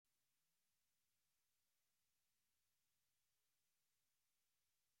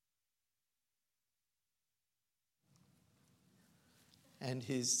and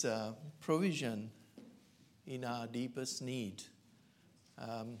His provision in our deepest need.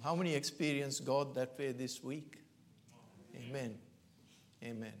 How many experienced God that way this week? Amen.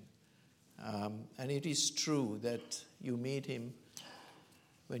 Amen. And it is true that you meet Him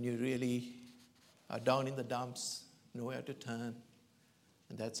when you really are down in the dumps, nowhere to turn.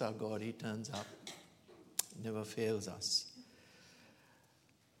 And that's our God. He turns up. He never fails us.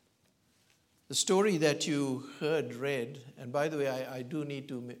 The story that you heard read, and by the way, I do need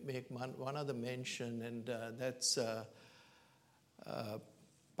to make one other mention, and that's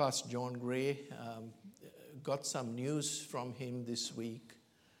Pastor John Gray. Got some news from him this week,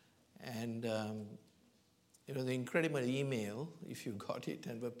 and the incredible email, if you got it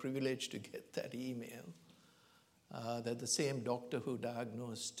and were privileged to get that email, that the same doctor who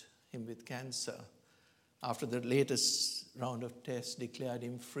diagnosed him with cancer, after the latest round of tests, declared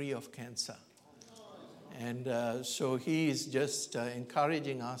him free of cancer. And so he is just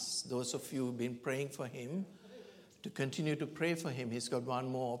encouraging us, those of you who've been praying for him, to continue to pray for him. He's got one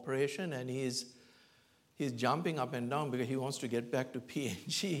more operation, and he's jumping up and down because he wants to get back to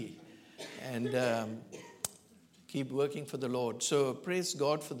PNG and keep working for the Lord. So praise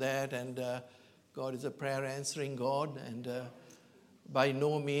God for that, and God is a prayer-answering God, and by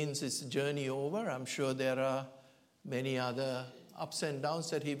no means is the journey over. I'm sure there are many other ups and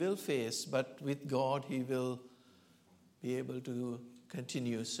downs that he will face, but with God he will be able to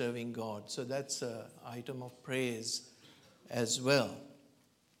continue serving God. So that's an item of praise as well.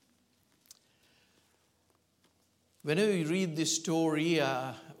 Whenever you read this story,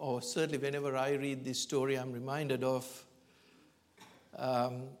 or certainly whenever I read this story, I'm reminded of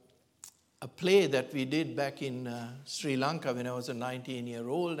a play that we did back in Sri Lanka when I was a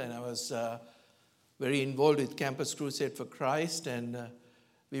 19-year-old, and I was very involved with Campus Crusade for Christ, and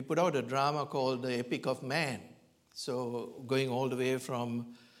we put out a drama called The Epic of Man. So going all the way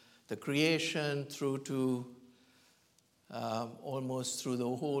from the creation through to almost through the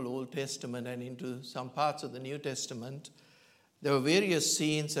whole Old Testament and into some parts of the New Testament. There were various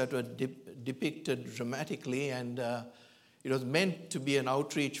scenes that were depicted dramatically, and it was meant to be an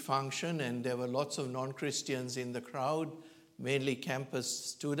outreach function, and there were lots of non-Christians in the crowd, mainly campus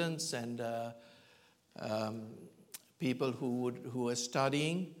students and people who were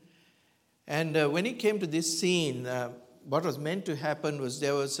studying. And when it came to this scene, what was meant to happen was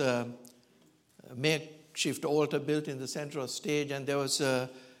there was a makeshift altar built in the center of the stage, and there was a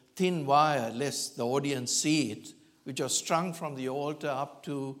thin wire, lest the audience see it, which was strung from the altar up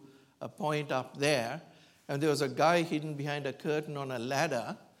to a point up there. And there was a guy hidden behind a curtain on a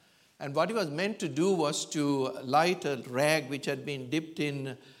ladder. And what he was meant to do was to light a rag which had been dipped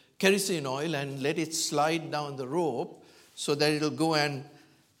in kerosene oil and let it slide down the rope so that it'll go and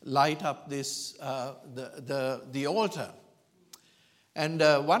light up this the altar. And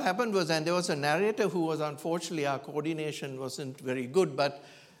what happened was, and there was a narrator who was, unfortunately, our coordination wasn't very good, but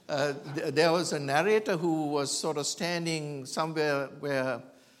there was a narrator who was sort of standing somewhere where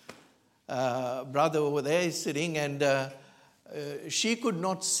brother over there is sitting, and she could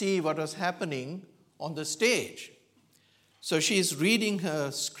not see what was happening on the stage. So she's reading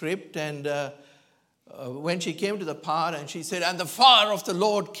her script, and when she came to the part, and she said, "And the fire of the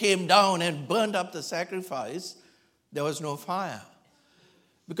Lord came down and burned up the sacrifice," there was no fire.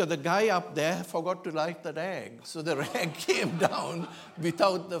 Because the guy up there forgot to light the rag. So the rag came down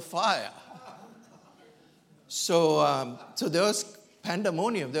without the fire. So there was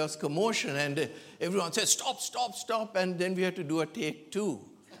pandemonium, there was commotion, and everyone said, "Stop, stop, stop," and then we had to do a take two.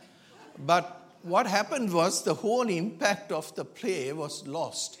 But what happened was the whole impact of the play was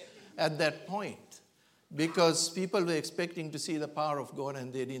lost at that point, because people were expecting to see the power of God,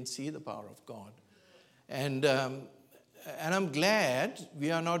 and they didn't see the power of God. And I'm glad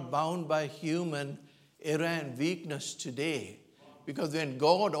we are not bound by human error and weakness today, because when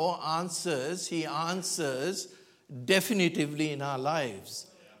God answers, He answers definitively in our lives.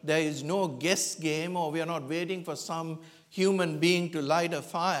 There is no guess game, or we are not waiting for some human being to light a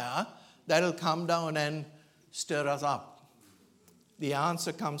fire that will come down and stir us up. The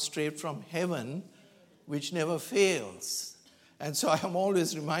answer comes straight from heaven, which never fails. And so I am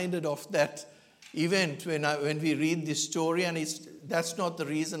always reminded of that event when we read this story, and that's not the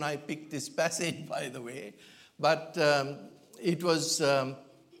reason I picked this passage, by the way, but it was, I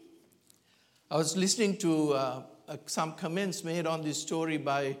was listening to some comments made on this story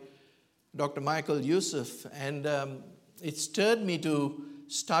by Dr. Michael Youssef, and it stirred me to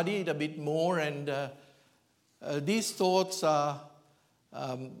study it a bit more, and these thoughts are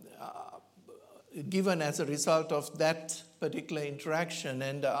given as a result of that particular interaction,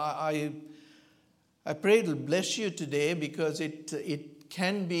 and I pray it will bless you today, because it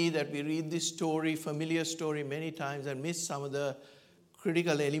can be that we read this story, familiar story, many times and miss some of the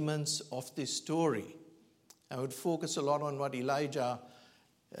critical elements of this story. I would focus a lot on what Elijah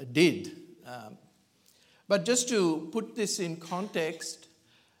did. But just to put this in context,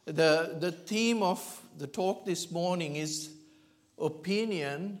 the theme of the talk this morning is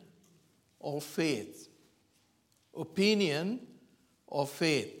opinion or faith. Opinion or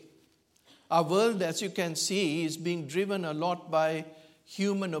faith. Our world, as you can see, is being driven a lot by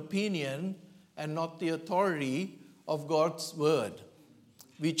human opinion and not the authority of God's word.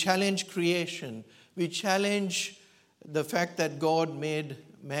 We challenge creation. We challenge the fact that God made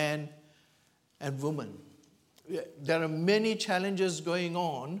man and woman. There are many challenges going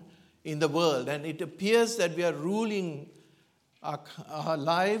on in the world, and it appears that we are ruling our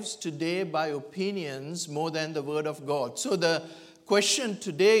lives today by opinions more than the word of God. So the question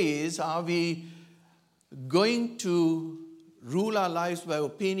today is, are we going to rule our lives by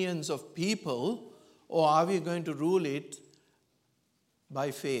opinions of people, or are we going to rule it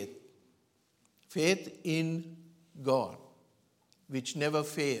by faith? Faith in God, which never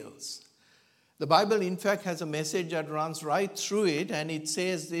fails. The Bible, in fact, has a message that runs right through it, and it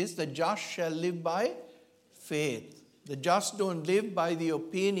says this: the just shall live by faith. The just don't live by the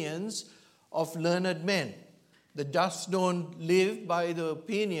opinions of learned men. The just don't live by the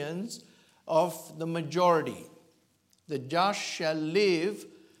opinions of the majority. The just shall live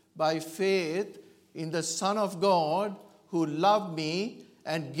by faith in the Son of God who loved me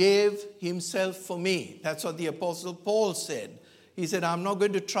and gave himself for me. That's what the Apostle Paul said. He said, I'm not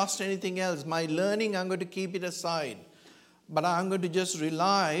going to trust anything else. My learning, I'm going to keep it aside. But I'm going to just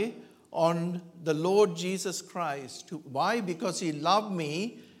rely on the Lord Jesus Christ. Why? Because he loved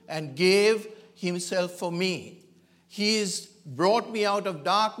me and gave himself for me. He's brought me out of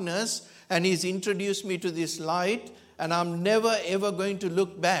darkness and he's introduced me to this light, and I'm never ever going to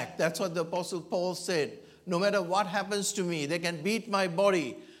look back. That's what the Apostle Paul said. No matter what happens to me, they can beat my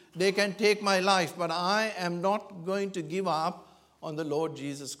body, they can take my life, but I am not going to give up on the Lord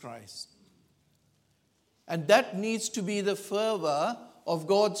Jesus Christ. And that needs to be the fervor of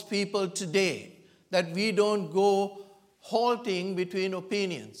God's people today, that we don't go halting between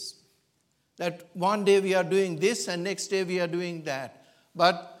opinions, that one day we are doing this and next day we are doing that,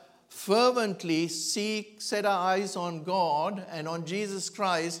 but fervently set our eyes on God and on Jesus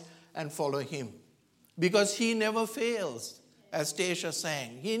Christ and follow him, because he never fails. As Tasha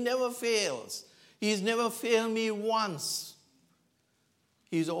sang, he never fails. He's never failed me once.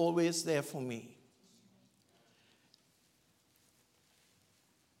 He's always there for me.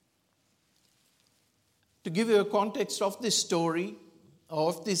 To give you a context of this story,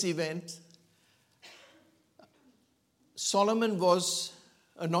 of this event, Solomon was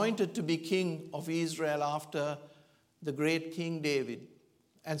anointed to be king of Israel after the great King David.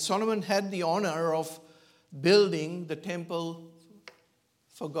 And Solomon had the honor of building the temple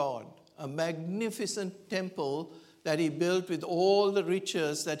for God, a magnificent temple that he built with all the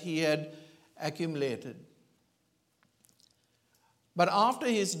riches that he had accumulated. But after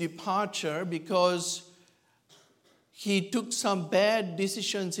his departure, because he took some bad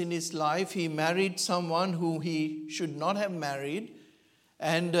decisions in his life, he married someone who he should not have married,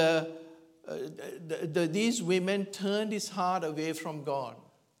 and these women turned his heart away from God.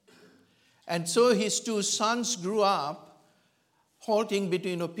 And so his two sons grew up halting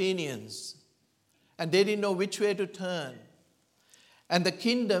between opinions, and they didn't know which way to turn. And the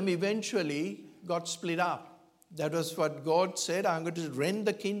kingdom eventually got split up. That was what God said, I'm going to rend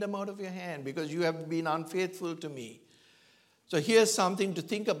the kingdom out of your hand because you have been unfaithful to me. So here's something to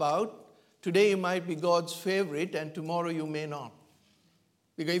think about. Today you might be God's favorite and tomorrow you may not.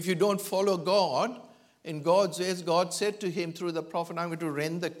 Because if you don't follow God in God's ways, God said to him through the prophet, I'm going to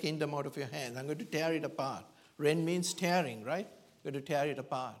rend the kingdom out of your hand. I'm going to tear it apart. Rend means tearing, right? I'm going to tear it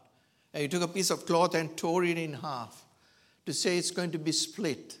apart. And he took a piece of cloth and tore it in half to say it's going to be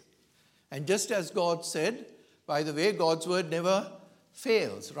split. And just as God said, by the way, God's word never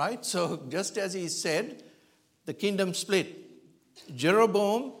fails, right? So just as he said, the kingdom split.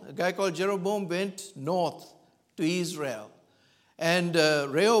 Jeroboam, a guy called Jeroboam, went north to Israel. And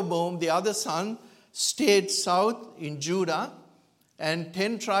Rehoboam, the other son, stayed south in Judah. And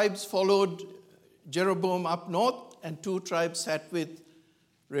 10 tribes followed Jeroboam up north, and 2 tribes sat with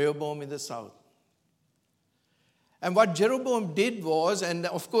Rehoboam in the south. And what Jeroboam did was, and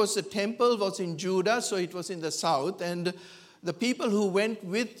of course the temple was in Judah, so it was in the south, and the people who went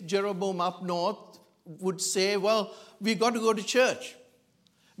with Jeroboam up north would say, well, we got to go to church.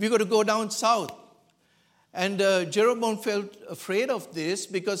 We got to go down south. And Jeroboam felt afraid of this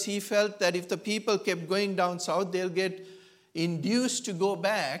because he felt that if the people kept going down south, they'll get induced to go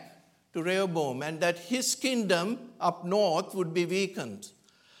back to Rehoboam, and that his kingdom up north would be weakened.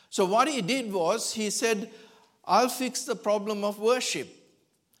 So what he did was, he said, I'll fix the problem of worship.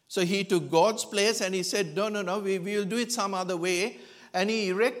 So he took God's place and he said, no, we will do it some other way. And he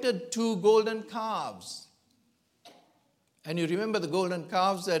erected 2 golden calves. And you remember the golden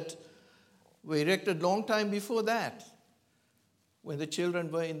calves that were erected long time before that, when the children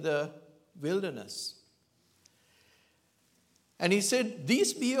were in the wilderness. And he said,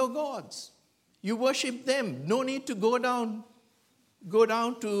 these be your gods. You worship them. No need to go down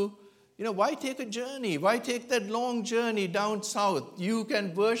to, why take a journey? Why take that long journey down south? You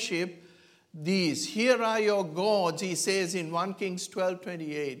can worship these. Here are your gods, he says in 1 Kings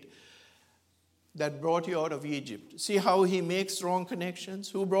 12:28, that brought you out of Egypt. See how he makes strong connections?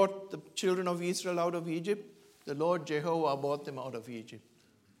 Who brought the children of Israel out of Egypt? The Lord Jehovah brought them out of Egypt.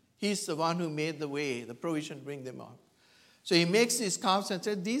 He's the one who made the way, the provision to bring them out. So he makes these calves and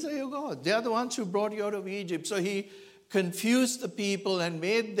said, these are your gods. They are the ones who brought you out of Egypt. So he confused the people and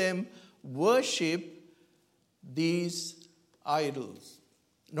made them worship these idols.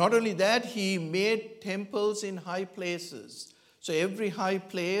 Not only that, he made temples in high places. So every high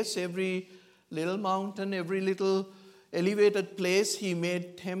place, every little mountain, every little elevated place, he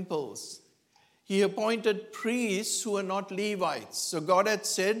made temples. He appointed priests who were not Levites. So God had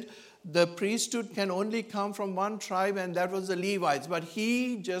said the priesthood can only come from one tribe, and that was the Levites. But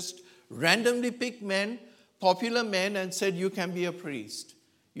he just randomly picked men, popular men, and said, you can be a priest.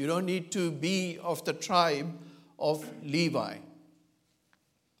 You don't need to be of the tribe of Levi.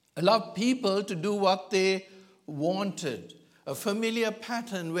 Allowed people to do what they wanted. A familiar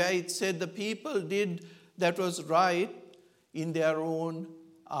pattern where it said the people did that was right in their own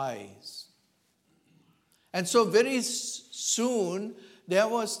eyes. And so very soon, there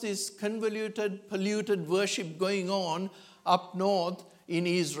was this convoluted, polluted worship going on up north in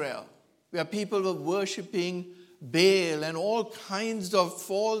Israel, where people were worshiping Baal and all kinds of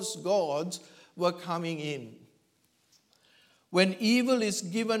false gods were coming in. When evil is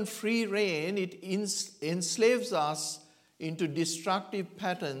given free rein, it enslaves us into destructive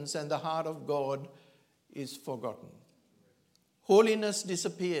patterns, and the heart of God is forgotten. Holiness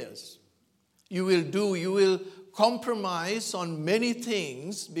disappears. You will compromise on many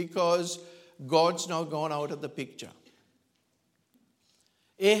things because God's now gone out of the picture.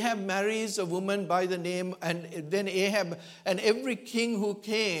 Ahab marries a woman by the name, and then Ahab, and every king who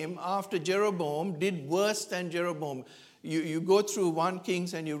came after Jeroboam did worse than Jeroboam. You go through 1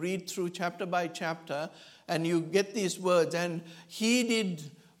 Kings and you read through chapter by chapter, and you get these words, and he did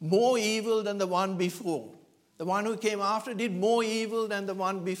more evil than the one before. The one who came after did more evil than the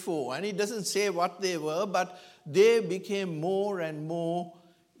one before. And he doesn't say what they were, but they became more and more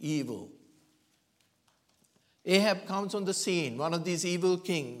evil. Ahab comes on the scene, one of these evil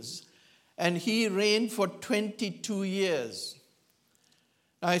kings, and he reigned for 22 years.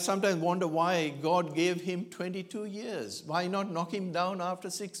 I sometimes wonder why God gave him 22 years. Why not knock him down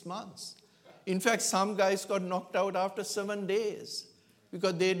after 6 months? In fact, some guys got knocked out after 7 days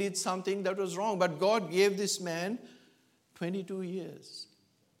because they did something that was wrong. But God gave this man 22 years.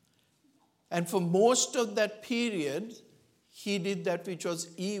 And for most of that period, he did that which was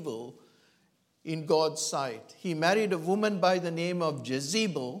evil in God's sight. He married a woman by the name of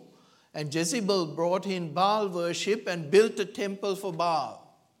Jezebel, and Jezebel brought in Baal worship and built a temple for Baal.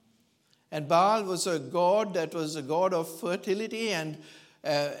 And Baal was a god that was a god of fertility and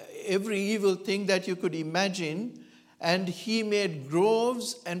every evil thing that you could imagine. And he made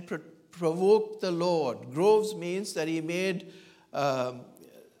groves and provoked the Lord. Groves means that he made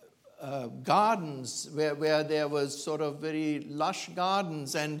gardens where there was sort of very lush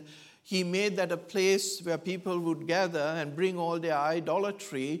gardens, and he made that a place where people would gather and bring all their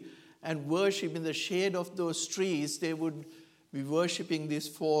idolatry and worship in the shade of those trees. They would be worshiping these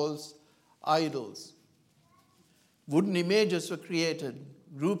false idols. Wooden images were created,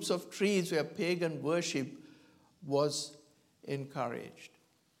 groups of trees where pagan worship was encouraged.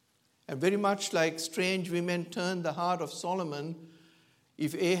 And very much like strange women turned the heart of Solomon,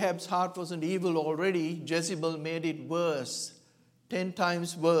 if Ahab's heart wasn't evil already, Jezebel made it worse, 10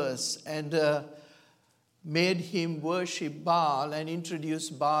 times worse, and made him worship Baal and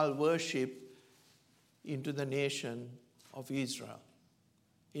introduce Baal worship into the nation of Israel.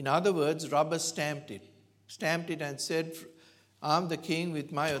 In other words, rubber stamped it and said, I'm the king,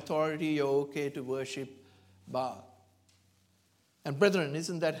 with my authority, you're okay to worship Baal. And brethren,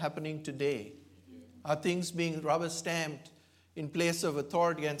 isn't that happening today? Are things being rubber stamped in place of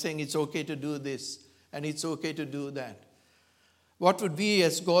authority and saying it's okay to do this and it's okay to do that? What would we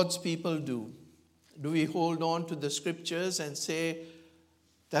as God's people do? Do we hold on to the scriptures and say,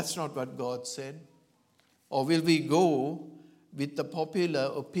 that's not what God said? Or will we go with the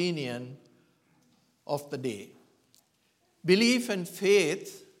popular opinion of the day? Belief and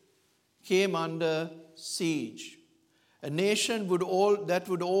faith came under siege. A nation that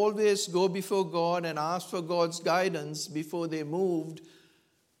would always go before God and ask for God's guidance before they moved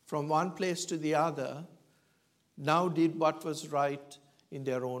from one place to the other, now did what was right in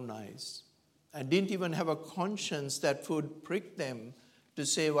their own eyes and didn't even have a conscience that would prick them to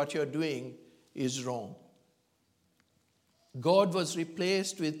say what you're doing is wrong. God was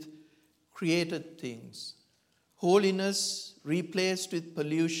replaced with created things. Holiness replaced with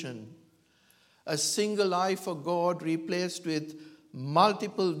pollution. A single eye for God replaced with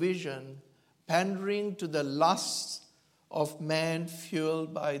multiple vision, pandering to the lusts of man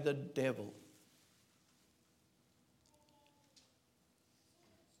fueled by the devil.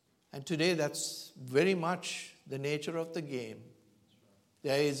 And today that's very much the nature of the game.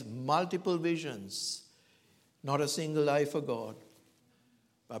 There is multiple visions, not a single eye for God.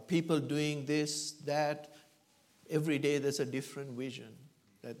 But people doing this, that, every day there's a different vision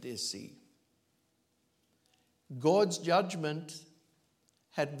that they see. God's judgment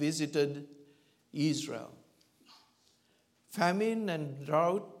had visited Israel. Famine and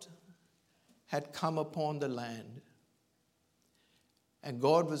drought had come upon the land. And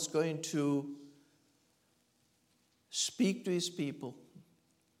God was going to speak to his people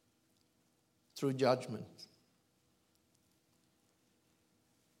through judgment.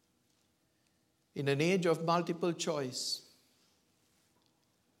 In an age of multiple choice,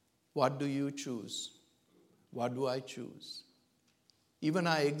 what do you choose? What do I choose? Even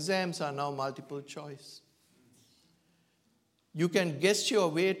our exams are now multiple choice. You can guess your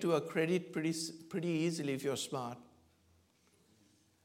way to a credit pretty easily if you're smart.